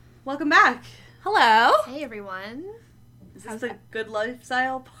Welcome back. Hello. Hey, everyone. Is this the Good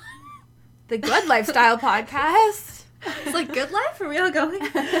Lifestyle? The Good Lifestyle Podcast. It's like Good Life? Are we all going?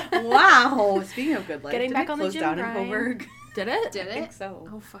 Wow. Speaking of Good Life, Getting back on the close gym down grind. in Coburg? Did it? Did I it? think so.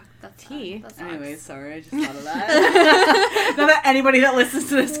 Oh, fuck. That's Tea. That sucks. Anyways, sorry, I just thought of that. Not that anybody that listens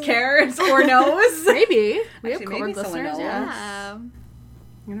to this cares or knows. Maybe. We Actually, have maybe Coburg someone listeners. knows. Yeah. I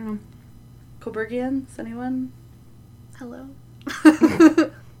don't know. Coburgians? Anyone? Hello.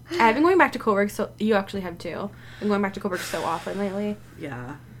 I've been going back to Coburg, so you actually have too. I'm going back to Coburg so often lately.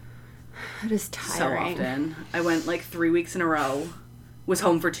 Yeah. It is tiring. So often. I went like 3 weeks in a row. Was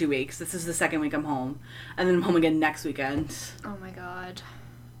home for 2 weeks. This is the second week I'm home. And then I'm home again next weekend. Oh, my God.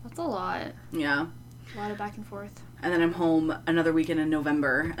 That's a lot. Yeah. A lot of back and forth. And then I'm home another weekend in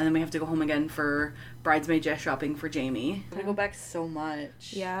November. And then we have to go home again for bridesmaid dress shopping for Jamie. I'm gonna go back so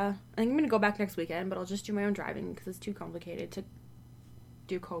much. Yeah. I think I'm going to go back next weekend, but I'll just do my own driving because it's too complicated to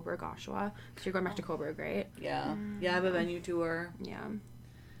do Coburg, Oshawa. Because you're going back to Coburg, right? Yeah. Yeah, I have a venue tour. Yeah.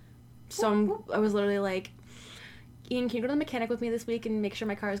 So I was literally like, Ian, can you go to the mechanic with me this week and make sure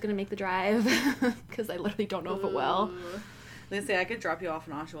my car is going to make the drive? Because I literally don't know if it will. Let's say I could drop you off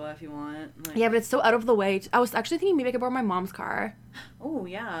in Oshawa if you want. Like, Yeah, but it's so out of the way. I was actually thinking maybe I could borrow my mom's car. Oh,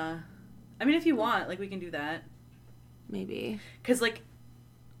 yeah. I mean, if you want, like, we can do that. Maybe. Because, like,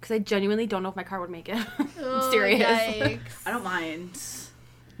 Because I genuinely don't know if my car would make it. I'm Oh, serious. yikes. I don't mind.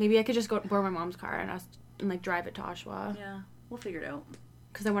 Maybe I could just go borrow my mom's car and like drive it to Oshawa. Yeah, we'll figure it out.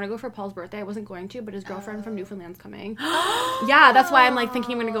 Because I want to go for Paul's birthday. I wasn't going to, but his girlfriend from Newfoundland's coming. Yeah, that's why I'm like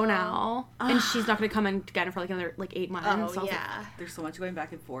thinking I'm going to go now. And she's not going to come in again for like another like 8 months. Oh, So I was like, yeah. There's so much going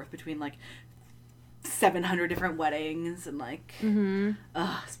back and forth between, like, 700 different weddings and, like... mm-hmm.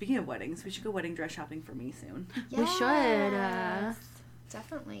 Speaking of weddings, we should go wedding dress shopping for me soon. We should, Yes.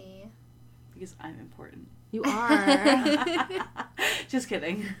 Definitely. Because I'm important. You are. Just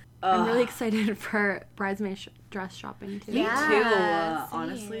kidding. I'm really excited for bridesmaid dress shopping too. Me Yeah. too. same.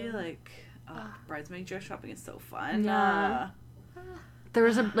 Honestly, like, bridesmaid dress shopping is so fun. Yeah. There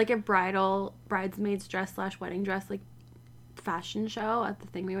was a bridesmaid's dress / wedding dress like fashion show at the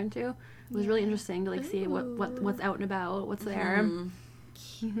thing we went to. It was really interesting to like see what's out and about, what's there. Ooh.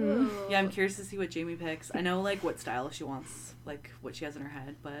 Yeah, I'm curious to see what Jamie picks. I know, like, what style she wants, like, what she has in her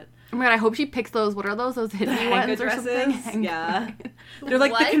head, but... Oh my god, I hope she picks those. What are those? Those hippie hanga ones or something? dresses? Yeah. They're,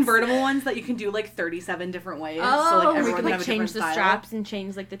 like, What? the convertible ones that you can do, like, 37 different ways. Oh, so, like, We everyone could can like have a change different the style. straps and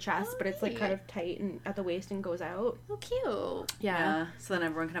change like the chest, but it's like Right. kind of tight and at the waist and goes out. Oh, cute. Yeah. So then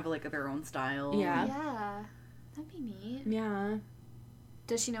everyone can have, like, their own style. Yeah. Yeah. That'd be neat. Yeah.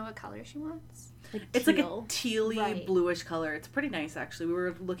 Does she know what color she wants? Like It's like a teal. tealy, Right. bluish color. It's pretty nice, actually. We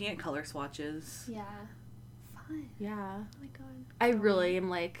were looking at color swatches. Yeah. Fun. Yeah. Oh my god. I really am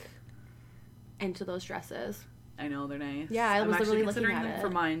like into those dresses. I know, they're nice. Yeah, I I'm was actually literally looking considering at them it. for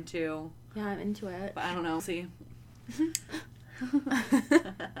mine, too. Yeah, I'm into it. But I don't know. See.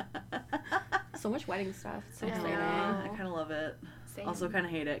 So much wedding stuff. It's so I exciting. I kind of love it. Same. Also kind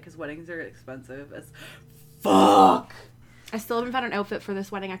of hate it because weddings are expensive as fuck. I still haven't found an outfit for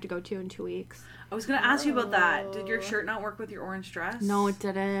this wedding I have to go to in 2 weeks. I was going to ask you about that. Did your Oh. shirt not work with your orange dress? No, it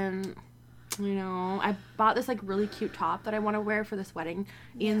didn't. You know, I bought this like really cute top that I want to wear for this wedding.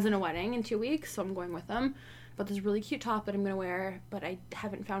 Ian's in a wedding in 2 weeks, so I'm going with him. But this really cute top that I'm gonna wear, but I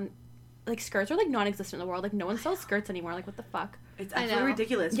haven't found. Like, skirts are like non-existent in the world. Like, no one sells skirts anymore. Like, what the fuck? It's I absolutely know.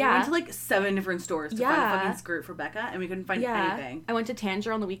 ridiculous. Yeah. We went to like 7 different stores to find a Yeah. fucking skirt for Becca, and we couldn't find Yeah, anything. I went to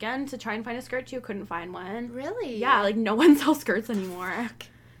Tanger on the weekend to try and find a skirt too. Couldn't find one. Really? Yeah, like no one sells skirts anymore.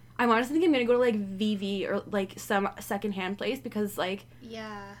 I'm honestly thinking I'm gonna go to like VV or like some secondhand place because like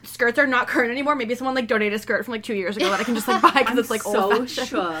Yeah. skirts are not current anymore. Maybe someone like donated a skirt from like 2 years ago that I can just like buy because it's like so old fashioned.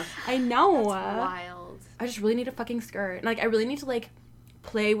 shook. I know. That's wild. I just really need a fucking skirt. And, like, I really need to like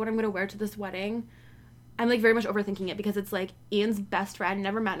play what I'm gonna wear to this wedding. I'm like very much overthinking it because it's like Ian's best friend,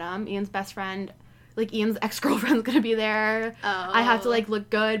 never met him. Ian's best friend, like Ian's ex-girlfriend's gonna be there. Oh. I have to like look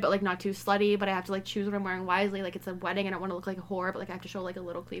good but like not too slutty, but I have to like choose what I'm wearing wisely. Like, it's a wedding, I don't want to look like a whore, but like I have to show like a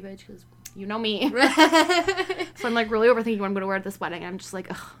little cleavage because you know me. So I'm like really overthinking what I'm gonna wear at this wedding. I'm just like,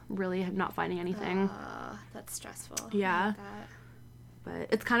 ugh, really not finding anything. That's stressful. Yeah. I like that. But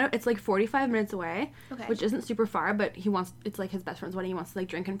it's like 45 minutes away, Okay. which isn't super far, but it's like his best friend's wedding. He wants to like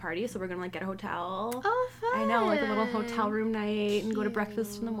drink and party, so we're gonna like get a hotel. Oh, fun. I know, like a little hotel room night and go to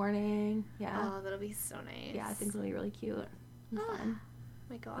breakfast in the Cute. morning. Yeah. Oh, that'll be so nice. Yeah, I think it'll be really cute and fun. Oh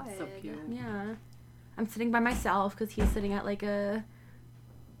my god. That's so cute. Yeah. I'm sitting by myself because he's sitting at like a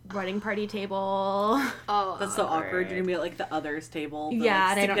wedding party table. Oh, That's so awkward. You're gonna be at like the others table. The, Yeah,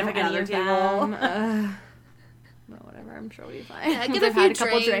 like, and I don't know significant any other of table. them. But whatever, I'm sure we'll be fine. Yeah, get They've a few had a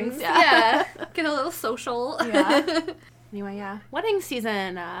couple drinks. drinks. Yeah. Get a little social. Yeah. Anyway, yeah. Wedding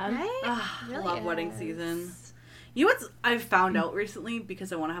season. Right? Ah, Really love wedding is. season. You know what I've found out recently,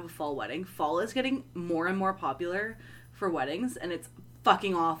 because I want to have a fall wedding? Fall is getting more and more popular for weddings, and it's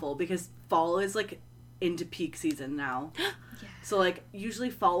fucking awful because fall is like into peak season now. Yeah. So like usually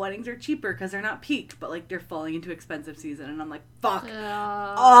fall weddings are cheaper because they're not peaked, but like they're falling into expensive season, and I'm like, fuck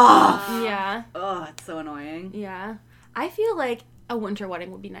off. Yeah. Oh, it's so annoying. Yeah. I feel like a winter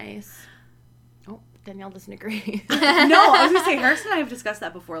wedding would be nice. Oh, Danielle doesn't agree. No, I was gonna say Harrison and I have discussed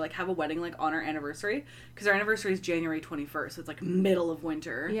that before, like have a wedding like on our anniversary, because our anniversary is January 21st, so it's like middle of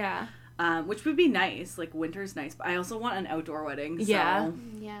winter. Yeah. Which would be nice. Like winter's nice, but I also want an outdoor wedding. So. Yeah.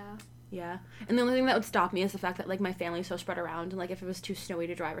 Yeah. Yeah. And the only thing that would stop me is the fact that, like, my family's so spread around, and, like, if it was too snowy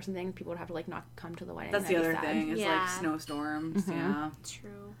to drive or something, people would have to, like, not come to the wedding. That's the That'd other be sad. thing. Is Yeah. like snowstorms. Mhm. Yeah.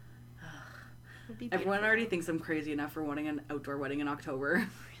 True. Would be Everyone beautiful. already thinks I'm crazy enough for wanting an outdoor wedding in October.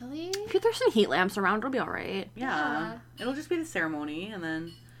 Really? If there's some heat lamps around, it'll be alright. Yeah. It'll just be the ceremony, and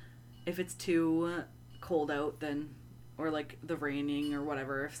then if it's too cold out, then, or like the raining or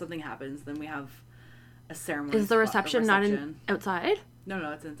whatever, if something happens, then we have a ceremony. Is the reception not in outside?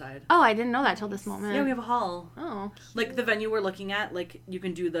 No, it's inside. Oh, I didn't know that till this moment. Yeah, we have a hall. Oh. Like the venue we're looking at, like you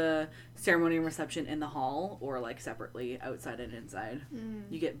can do the ceremony and reception in the hall or like separately outside and inside. Mm,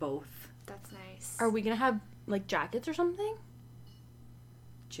 You get both. that's nice. Are we gonna have, like, jackets or something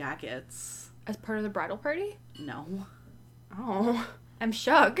Jackets. as part of the bridal party? No. Oh. I'm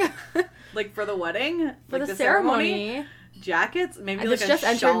shook. Like for the wedding? For Like the ceremony. Jackets? Maybe It's like just a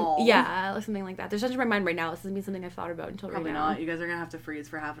entered. shawl. Yeah, like something like that. There's entered my mind right now. This doesn't mean something I've thought about until Probably right now. not. You guys are gonna have to freeze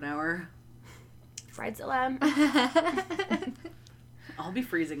for half an hour. Bridezilla. I'll be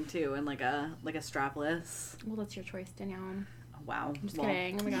freezing too, and like a strapless. Well, that's your choice, Danielle. Oh, wow. I'm just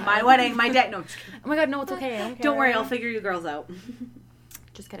kidding. Oh my god. My wedding, my day. No, just kidding. Oh my god, no, it's okay. I Don't worry, care. I'll figure you girls out.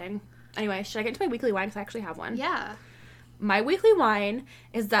 Just kidding. Anyway, should I get into my weekly wine? Because I actually have one. Yeah. My weekly wine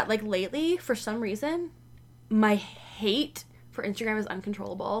is that, like, lately, for some reason, my hate for Instagram is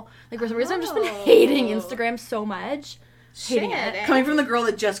uncontrollable. Like, for some reason, I've just been hating Instagram so much. Hating it. Shit. Coming from the girl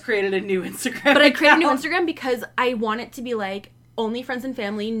that just created a new Instagram. But I created a new account. Instagram because I want it to be, like, only friends and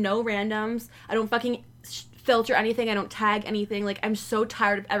family, no randoms. I don't fucking filter anything. I don't tag anything. Like, I'm so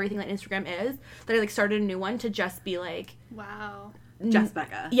tired of everything that Instagram is that I, like, started a new one to just be, like... Wow. Just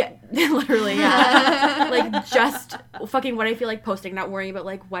Becca. Yeah, literally, yeah. Like, just fucking what I feel like posting, not worrying about,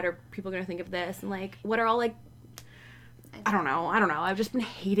 like, what are people gonna think of this, and, like, what are all, like, I don't know. I've just been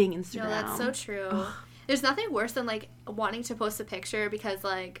hating Instagram. No, that's so true. There's nothing worse than, like, wanting to post a picture because,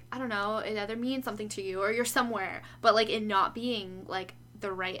 like, I don't know, it either means something to you or you're somewhere, but, like, it not being, like,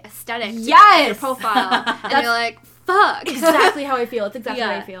 the right aesthetic to Yes! your profile. And That's you're like, fuck. exactly how I feel. It's exactly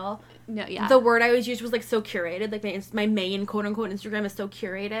what I Yeah. feel. No, yeah. The word I always used was, like, so curated. Like, my main quote-unquote Instagram is so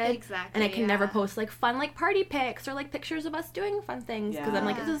curated. Exactly. And I can never yeah. post, like, fun, like, party pics or, like, pictures of us doing fun things. Because I'm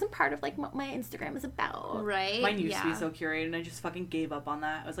like, Yeah. this isn't part of, like, what my Instagram is about. Right? Mine used to be Yeah. so curated, and I just fucking gave up on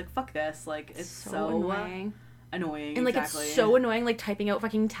that. I was like, fuck this. Like, it's so annoying. annoying. And, like, exactly. it's so annoying, like, typing out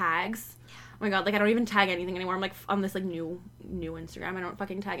fucking tags. Oh my god, like, I don't even tag anything anymore. I'm, like, on this, like, new Instagram. I don't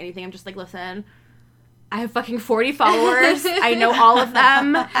fucking tag anything. I'm just like, listen, I have fucking 40 followers. I know all of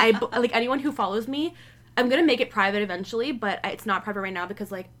them. Like, anyone who follows me, I'm gonna make it private eventually, but it's not private right now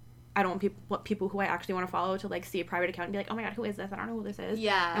because, like, I don't want people who I actually want to follow to, like, see a private account and be like, oh my god, who is this? I don't know who this is.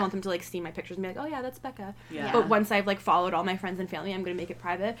 Yeah. I want them to, like, see my pictures and be like, oh yeah, that's Becca. Yeah. But once I've, like, followed all my friends and family, I'm gonna make it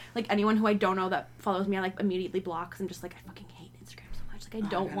private. Like, anyone who I don't know that follows me, I, like, immediately block 'cause I'm just like, I fucking hate Instagram so much. Like, I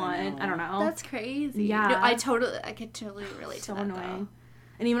don't want, I don't know. That's crazy. Yeah. No, I could totally relate so to that, annoying.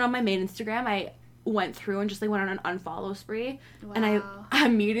 And even on my main Instagram, I went through and just, like, went on an unfollow spree. though. And I Wow.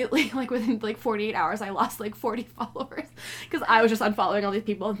 immediately, like, within, like, 48 hours, I lost, like, 40 followers. Because I was just unfollowing all these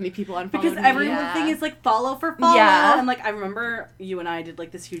people, and the people unfollowed Because me. everything is like follow for follow. Yeah. And like I remember you and I did like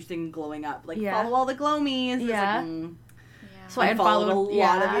this huge thing glowing up. Like Yeah. follow all the glow me's. It's Yeah. Like, Yeah. So I Unfollowed unfollowed a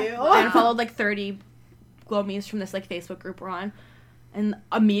lot of you. I unfollowed, like, 30 glow me's from this, like, Facebook group we're on. And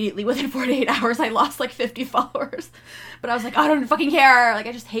immediately, within 48 hours, I lost, like, 50 followers. But I was like, I don't fucking care. Like,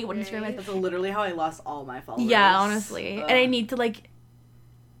 I just hate what Instagram Right. is. That's literally how I lost all my followers. Yeah, honestly. Ugh. And I need to, like,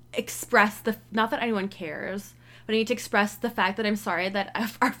 express not that anyone cares, but I need to express the fact that I'm sorry that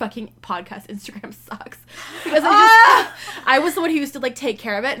our fucking podcast Instagram sucks. Because I was the one who used to, like, take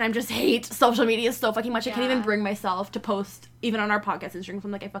care of it, and I just hate social media so fucking much. I can't even Yeah. bring myself to post, even on our podcast Instagram,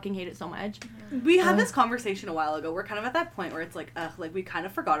 I'm like, I fucking hate it so much. We had this conversation a while ago. We're kind of at that point where it's like, ugh, like we kind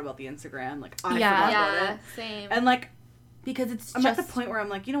of forgot about the Instagram. Like I Yeah. forgot about Yeah. it. Same. And like because it's I'm just at the point where I'm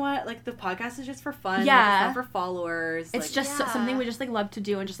like, you know what? Like, the podcast is just for fun. Yeah. Like, it's not for followers. it's like, just Yeah. something we just like love to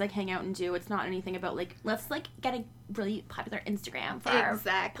do and just like hang out and do. It's not anything about like let's like get a really popular Instagram for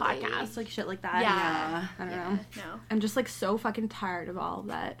Exactly. our podcast, like shit like that. Yeah. I don't Yeah, know. no. I'm just like so fucking tired of all of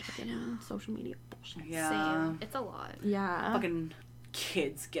that fucking social media bullshit. Yeah. Same. It's a lot. Yeah. Fucking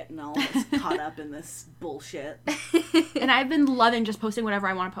kids getting all this caught up in this bullshit. And I've been loving just posting whatever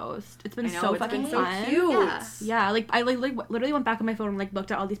I want to post. It's been I know, so it's fucking been so fun. cute. Yeah. Yeah, like I like literally went back on my phone and like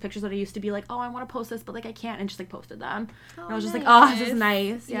looked at all these pictures that I used to be like, oh, I want to post this, but like I can't, and just like posted them. And I was just like, oh, this is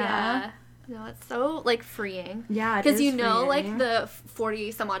nice. Yeah. No, it's so like freeing. Yeah, it Because is you know, freeing. like the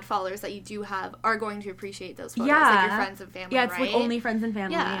 40 some odd followers that you do have are going to appreciate those photos, Yeah. like your friends and family. Yeah, it's right? like only friends and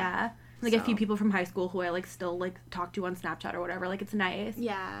family. Yeah. Yeah. Like a So- few people from high school who I like still like talk to on Snapchat or whatever. Like it's nice.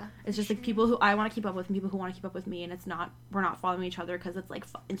 Yeah. It's just like people who I want to keep up with and people who want to keep up with me, and it's not we're not following each other because it's like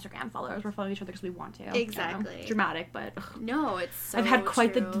Instagram followers. We're following each other because we want to. I don't know. Exactly. Dramatic, but ugh. No, it's so I've had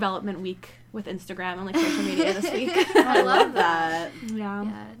quite the true. development week with Instagram and like social media this week. I love that. Yeah.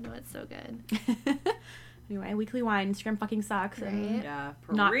 Yeah, no, it's so good. Anyway, weekly wine. Instagram fucking sucks. And Right. Yeah,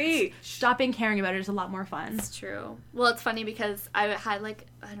 not preach. stopping caring about it is a lot more fun. It's true. Well, it's funny because I had like,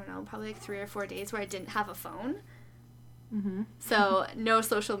 I don't know, probably like 3 or 4 days where I didn't have a phone. Mm-hmm. So no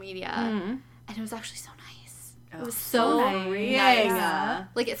social media. Mm-hmm. And it was actually so nice. Oh, It was so so nice. freeing. Yeah.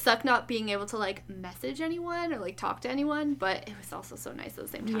 Like, it sucked not being able to like message anyone or like talk to anyone, but it was also so nice at the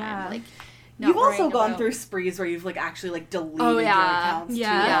same time. Yeah. Like, not You've also worrying gone about- through sprees where you've like actually like deleted Oh, your yeah. accounts Yeah.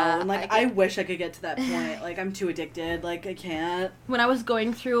 too. Yeah, And like I wish I could get to that point. Like I'm too addicted. Like I can't. When I was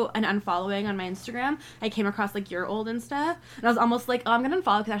going through an unfollowing on my Instagram, I came across like your old Insta, and I was almost like, oh, I'm gonna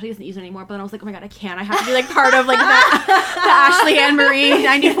unfollow because Ashley doesn't use it anymore. But then I was like, oh my god, I can't. I have to be like part of like the Ashley Anne Marie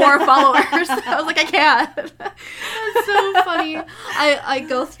 94 followers. I was like, I can't. That's so funny. I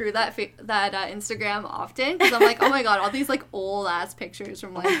go through that Instagram often because I'm like, oh my god, all these like old ass pictures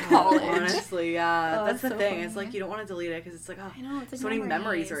from like college. Honestly, yeah. Oh, That's the so thing. funny. It's like you don't want to delete it because it's like, oh, I know, it's like so many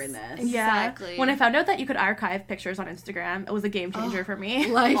memories are in this. Exactly. Yeah. When I found out that you could archive pictures on Instagram, it was a game changer for me.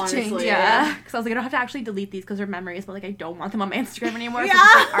 Life Honestly, changing. Yeah, because I was like, I don't have to actually delete these because they're memories, but like I don't want them on my Instagram anymore. Yeah. So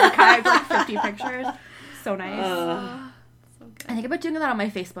I just like, archived like 50 pictures. So nice. So good. I think about doing that on my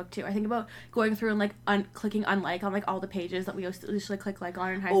Facebook too. I think about going through and like clicking unlike on like all the pages that we used to usually click like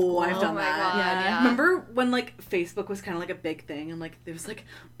on in high school. Oh, I've done my that. God, yeah. Remember when like Facebook was kind of like a big thing and like there was like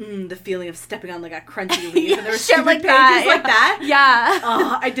the feeling of stepping on like a crunchy leaf and there was Shit stupid like pages that, like yeah. that.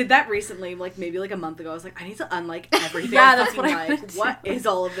 Yeah. I did that recently, like maybe like a month ago. I was like, I need to unlike everything. Yeah, I that's fucking what I like. would What do. is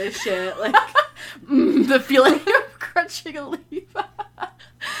all of this shit? Like, The feeling of crunching a leaf.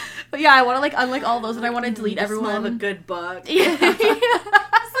 But yeah, I want to like unlike all those and I want to delete the smell everyone. of a good book. Yeah.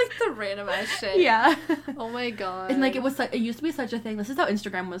 It's like the random ass shit. Yeah. Oh my god. And like it used to be such a thing. This is how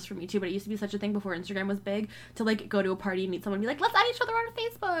Instagram was for me too, but it used to be such a thing before Instagram was big to like go to a party and meet someone and be like, let's add each other on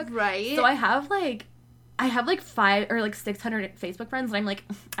Facebook. Right. So I have like 5 or like 600 Facebook friends, and I'm like,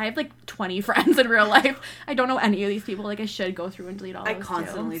 I have like 20 friends in real life. I don't know any of these people. Like I should go through and delete all. I those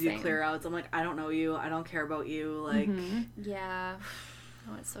constantly too. do clear outs. I'm like, I don't know you. I don't care about you. Like, Mhm. Yeah.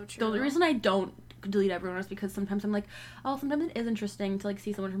 Oh, it's so true. The only reason I don't delete everyone is because sometimes I'm like, oh, sometimes it is interesting to like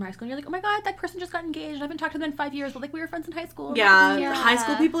see someone from high school and you're like, oh my god, that person just got engaged. I haven't talked to them in 5 years, but like we were friends in high school. yeah, Yeah. high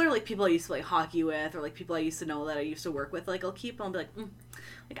school people are like people I used to play hockey with, or like people I used to know that I used to work with. Like, I'll keep and I'll be like,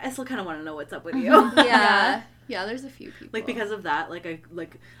 like I still kind of want to know what's up with you. Yeah. Yeah, there's a few people. Like because of that, I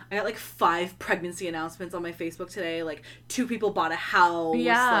got like 5 pregnancy announcements on my Facebook today. Like 2 people bought a house.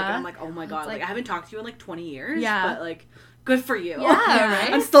 Yeah. Like, and I'm like, oh my god. like- Like I haven't talked to you in like 20 years. Yeah. But like, good for you. Yeah,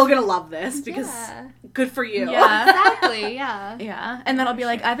 right? I'm still gonna love this because Yeah. good for you. Yeah. Exactly, yeah. Yeah, and then I'll be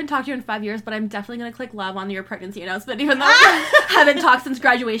like, I haven't talked to you in 5 years, but I'm definitely gonna click love on your pregnancy announcement, even though I haven't talked since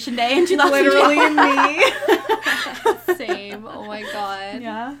graduation day in 2012. Literally me. Same. Oh my god.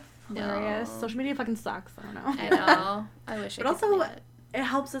 Yeah, No. hilarious. Social media fucking sucks. I don't know. I know. I wish I But could also, delete it. it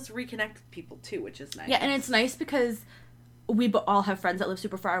helps us reconnect with people too, which is nice. Yeah, and it's nice because we all have friends that live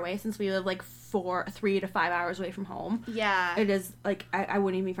super far away. Since we live like 3 to 5 hours away from home, Yeah. it is like I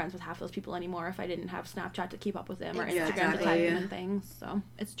wouldn't even be friends with half those people anymore if I didn't have Snapchat to keep up with them or Yeah, Instagram to tag exactly. them and things. So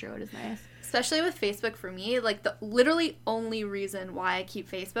it's true, it is nice. Especially with Facebook for me, like the literally only reason why I keep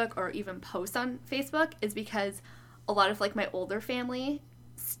Facebook or even post on Facebook is because a lot of like my older family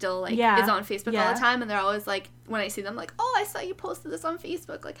still like Yeah. is on Facebook all Yeah. the time, and they're always like, when I see them, like, oh, I saw you posted this on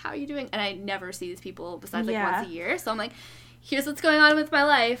Facebook, like, how are you doing? And I never see these people besides like Yeah. once a year, so I'm like, here's what's going on with my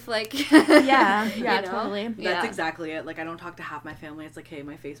life, like Yeah, you yeah, know? totally. That's Yeah. exactly it. Like I don't talk to half my family. It's like, hey,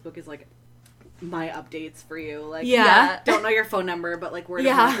 my Facebook is like my updates for you. Like, Yeah. don't know your phone number, but like word of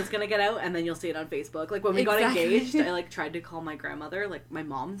Yeah. mouth is gonna get out, and then you'll see it on Facebook. Like when we got Exactly. engaged, I like tried to call my grandmother, like my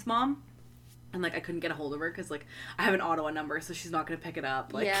mom's mom, And, like, I couldn't get a hold of her because, like, I have an Ottawa number, so she's not going to pick it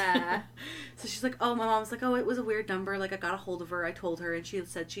up. Like, Yeah. So she's like, oh, my mom's like, oh, it was a weird number. Like, I got a hold of her. I told her, and she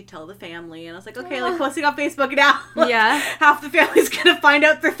said she'd tell the family. And I was like, okay, like, posting on Facebook now. Yeah. Half the family's going to find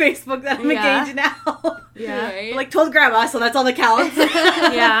out through Facebook that I'm Yeah. engaged now. Yeah. Right? Like, told grandma, so that's all that counts.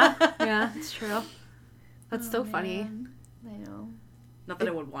 Yeah. Yeah, it's true. That's so funny. Man. I know. Not that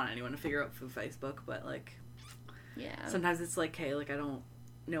I would want anyone to figure out through Facebook, but, like, Yeah. sometimes it's like, hey, like, I don't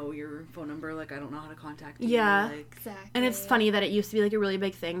know your phone number. Like, I don't know how to contact you. Yeah. Like, Exactly. And it's funny that it used to be like a really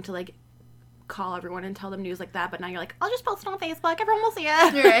big thing to like call everyone and tell them news like that, but now you're like, I'll just post it on Facebook, everyone will see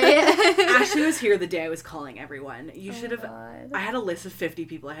it. Right? Ashley was here the day I was calling everyone. You should have. God. I had a list of 50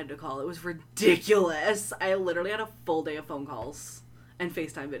 people I had to call. It was ridiculous. I literally had a full day of phone calls and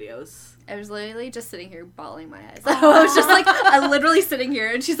FaceTime videos. I was literally just sitting here bawling my eyes out. I was just like, I'm literally sitting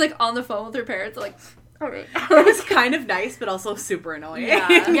here, and she's like on the phone with her parents. I'm like, all right. It was kind of nice, but also super annoying.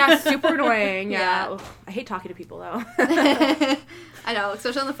 Yeah. Yeah, super annoying. Yeah. Yeah. Ugh, I hate talking to people though. I know,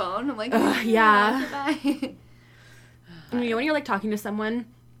 especially on the phone. I'm like, yeah. Bye. And, you know, when you're like talking to someone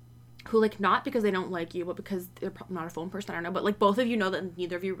who like not because they don't like you, but because they're probably not a phone person, I don't know, but like both of you know that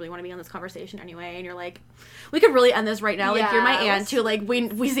neither of you really want to be on this conversation anyway, and you're like, we could really end this right now. Like, you're my Yeah, aunt too. Like,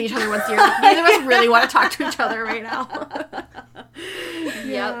 we see each other once a year. Like, neither of us really want to talk to each other right now.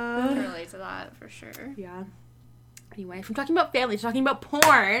 Yep, I can relate to that for sure. Yeah. Anyway, from talking about family to talking about porn.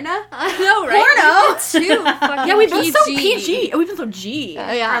 I know, right? Porno? Too fucking Yeah, we've been so PG. PG. Oh, we've been so G.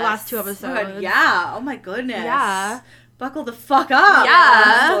 Yeah. Our last two Oh, episodes. God, yeah. Oh, my goodness. Yeah. Buckle the fuck up.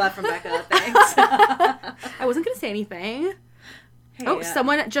 Yeah. Stole that from Becca. Thanks. I wasn't going to say anything. Hey, Oh,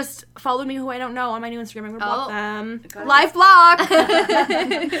 someone just followed me who I don't know on my new Instagram. I'm going to block Oh. them. Got it. Live blog.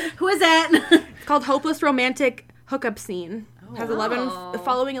 Who is it? It's called Hopeless Romantic Hookup Scene. Has Oh.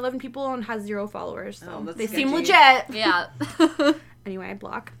 following 11 people and has 0 followers. So Oh, that's they seem sketchy. legit. Yeah. Anyway,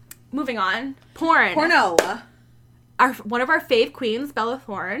 block. Moving on. Porn. Porno. One of our fave queens, Bella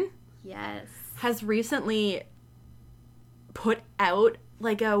Thorne, Yes. has recently put out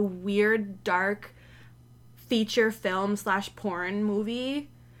like a weird, dark feature film / porn movie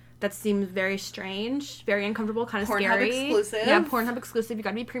that seems very strange, very uncomfortable, kind of Pornhub scary. exclusive. Yeah, Pornhub exclusive. You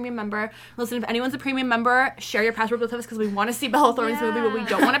gotta be a premium member. Listen, if anyone's a premium member, share your password with us because we want to see Bella Thorne's movie, but we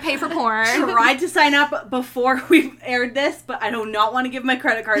don't want to pay for porn. Tried to sign up before we aired this, but I do not want to give my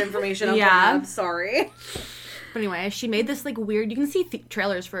credit card information on Yeah. Pornhub. Sorry. But anyway, she made this like weird. You can see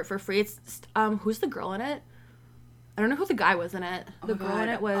trailers for it for free. It's who's the girl in it? I don't know who the guy was in it. The girl in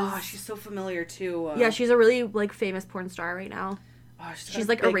it was. Oh, she's so familiar too. Yeah, she's a really like famous porn star right now. Oh, she's got a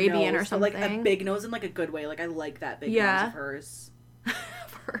like big Arabian or nose, but, like a something. big nose in like a good way. Like I like that big Yeah. nose of hers.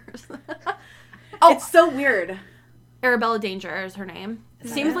 Hers. It's so weird. Arabella Danger is her name. Is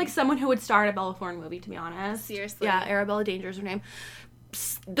that Seems it? like someone who would star in a Bella Thorne movie, to be honest. Seriously? Yeah, Arabella Danger is her name.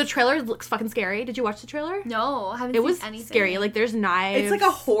 The trailer looks fucking scary. Did you watch the trailer? No, I haven't It seen was anything. scary. Like, there's knives. It's like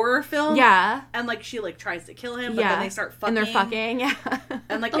a horror film. Yeah. And like she like tries to kill him, but Yeah. then they start fucking. And they're fucking, yeah.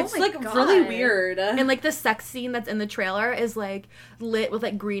 And like Oh it's my like God. really weird. And like the sex scene that's in the trailer is like lit with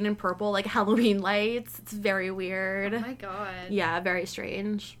like green and purple like Halloween lights. It's very weird. Oh my god. Yeah, very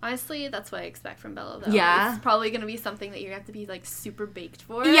strange. Honestly, that's what I expect from Bella, though. Yeah. It's probably going to be something that you have to be, like, super baked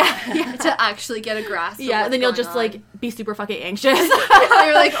for. Yeah. To actually get a grasp of Yeah, what's and then you'll going just on. like be super fucking anxious.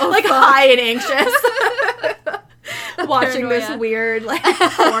 You're like, oh, like fuck. high and anxious. Watching this Paranoia. weird like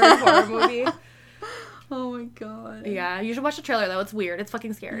horror movie. Oh my god. Yeah, you should watch the trailer though. It's weird. It's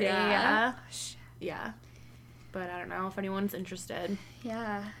fucking scary. Yeah. Yeah. But I don't know if anyone's interested.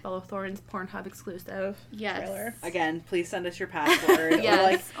 Yeah. Bella Thorne's Pornhub exclusive Yes. trailer. Again, please send us your password. Or, Yes,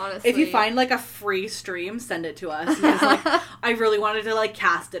 like, honestly. if you find like a free stream, send it to us. Because like I really wanted to like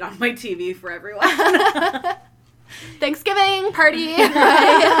cast it on my TV for everyone. Thanksgiving party.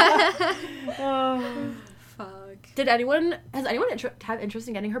 Oh. Fuck. Has anyone have interest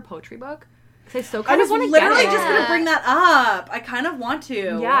in getting her poetry book? Because I still I kind was of want to literally get it. just gonna bring that up. I kind of want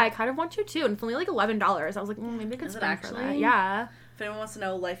to. Yeah, I kind of want to too. And it's only like $11. I was like, maybe I could Is it spend for that. actually? Yeah. If anyone wants to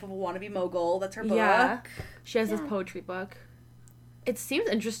know Life of a Wannabe Mogul, that's her book. Yeah. She has this Yeah. poetry book. It seems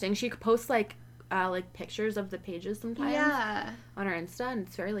interesting. She posts like pictures of the pages sometimes Yeah. on her Insta, and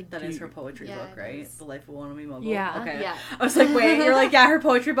it's very like That is her deep. poetry Yeah, book, it right? is. The Life of a Wannabe Mogul. Yeah. Okay. Yeah. I was like, wait, you're like, yeah, her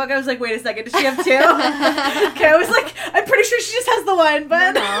poetry book. I was like, wait a second, does she have two? Okay, I was like, I'm pretty sure she just has the one,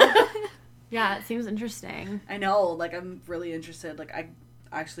 but No. Yeah, it seems interesting. I know, like, I'm really interested. Like, I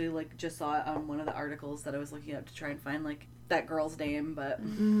actually like just saw it on one of the articles that I was looking up to try and find like that girl's name, but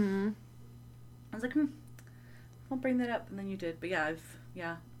Mm-hmm. I was like, I'll bring that up, and then you did. But yeah, I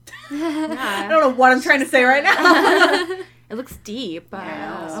Yeah. don't know what I'm trying to say right now. It looks deep.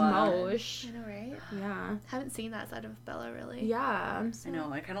 Yeah, it's emosh. I know, right? Yeah. Haven't seen that side of Bella, really. Yeah. I know.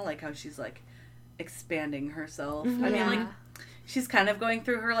 I kind of like how she's like expanding herself. Mhm. I mean, Yeah. like, she's kind of going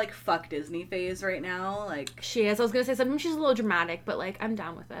through her, like, fuck Disney phase right now. Like, She is. I was gonna say sometimes she's a little dramatic, but like I'm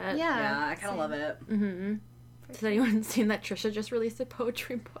down with it. yeah, I kind of love it. Mm-hmm. Has anyone seen that Trisha just released a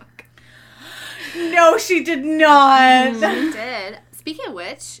poetry book? No, she did not. She did. Speaking of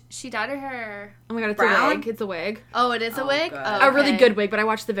which, she dyed her hair. Oh my god, it's Brown? a wig. It's a wig. Oh, it is a Oh, wig? good. Oh, A really okay. good wig, but I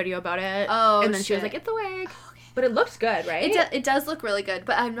watched the video about it. Oh, and then she was shit. like, "It's a wig," Okay. but it looks good, right? It does look really good,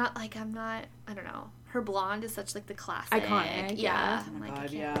 but I'm not, I don't know. Her blonde is such, like, the classic. Iconic, yeah. Oh I'm my like, I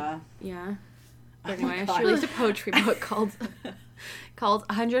god, can't- yeah. Yeah. But Oh my anyway, God. she released a poetry book called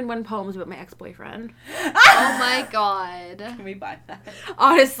 101 Poems About My Ex-Boyfriend. Oh my god. Can we buy that?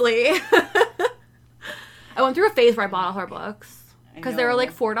 Honestly. I went through a phase where I bought all her books. I Because they were know.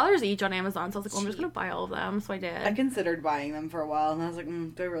 like $4 each on Amazon. So I was like, well, I'm just Cheap. going to buy all of them. So I did. I considered buying them for a while, and I was like,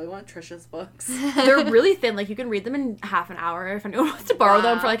 do I really want Trisha's books? They're really thin. Like, you can read them in half an hour if anyone wants to borrow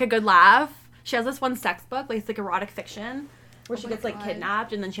them for like a good laugh. She has this one sex book, like it's like erotic fiction, where she my gets like God.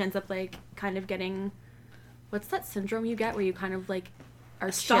 kidnapped and then she ends up like kind of getting, what's that syndrome you get where you kind of like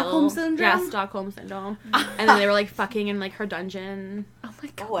are Stockholm chill? syndrome? Yeah, Stockholm syndrome. And then they were like fucking in like her dungeon. Oh my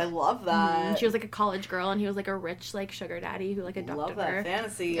god. Oh, I love that. And she was like a college girl and he was like a rich like sugar daddy who like adopted love her. that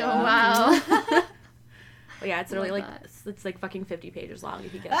fantasy. Oh, wow. But yeah, it's really Love like that. it's like fucking 50 pages long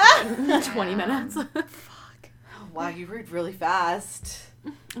if you get it in 20 minutes. Fuck. Wow, you read really fast.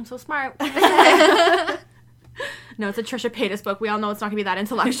 I'm so smart. No, it's a Trisha Paytas book. We all know it's not gonna be that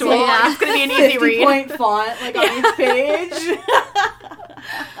intellectual. Yeah. It's gonna be an easy read. 50-point font, like on each page.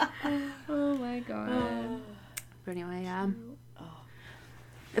 Oh my god. But anyway, yeah. Oh.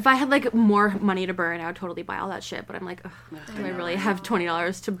 If I had like more money to burn, I would totally buy all that shit. But I'm like, ugh, do I know. really have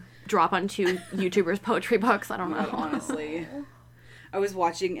 $20 to drop on two YouTubers' poetry books? I don't know. God, honestly. I was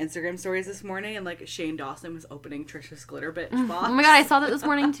watching Instagram stories this morning, and like Shane Dawson was opening Trisha's glitter bitch box. Oh my god, I saw that this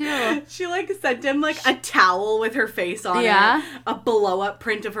morning too. She like sent him like a towel with her face on Yeah. it, a blow up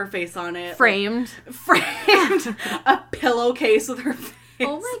print of her face on it, Framed. like, framed, a pillowcase with her face.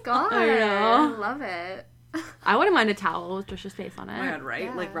 Oh my god. I know. Love it. I wouldn't mind a towel with Trisha's face on it. Oh my god, right?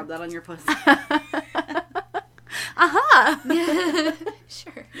 Yeah. Like rub that on your pussy. Aha!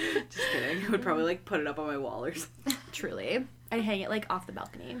 Sure. Just kidding. I would probably like put it up on my wall or something. Truly. I'd hang it like off the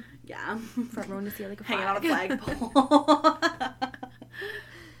balcony Yeah. for everyone to see like a Hanging on a flag. flagpole.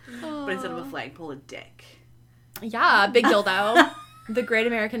 But instead of a flagpole, a dick. Yeah, big dildo. The Great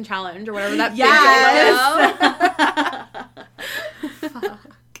American Challenge or whatever that Yes! big dildo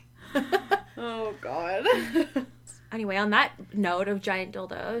is. Oh god. Anyway, on that note of giant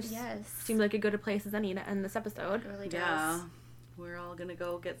dildos, Yes. seems like a good place as any to end this episode. It really does. Yeah. We're all gonna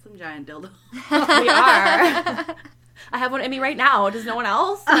go get some giant dildos. We are. I have one in me right now. Does no one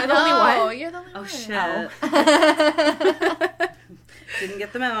else? Am I the only Oh, one? you're the only Oh one. shit. Didn't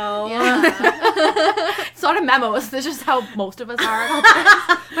get the memo. Yeah. It's not a memo. It's just how most of us are. Am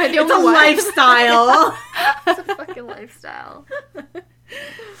I the It's a only one? lifestyle. It's a fucking lifestyle.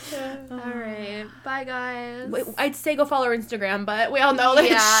 All right. Bye, guys. Wait, I'd say go follow our Instagram, but we all know that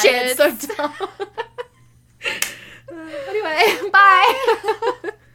Yeah, it's shit, so it's- don't. Anyway, bye.